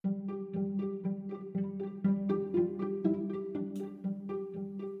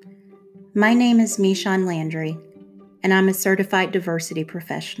My name is Michon Landry, and I'm a certified diversity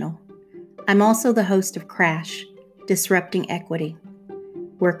professional. I'm also the host of CRASH, Disrupting Equity,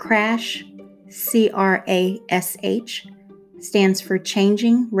 where CRASH, C-R-A-S-H, stands for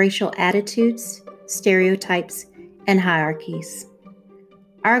Changing Racial Attitudes, Stereotypes, and Hierarchies.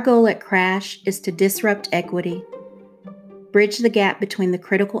 Our goal at CRASH is to disrupt equity, bridge the gap between the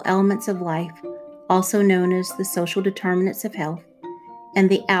critical elements of life, also known as the social determinants of health, and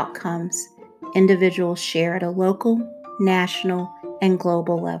the outcomes individuals share at a local, national, and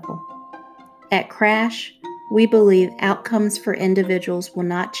global level. At CRASH, we believe outcomes for individuals will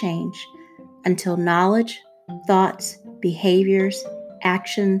not change until knowledge, thoughts, behaviors,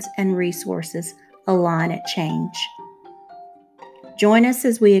 actions, and resources align at change. Join us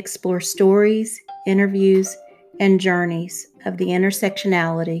as we explore stories, interviews, and journeys of the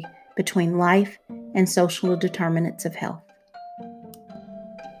intersectionality between life and social determinants of health.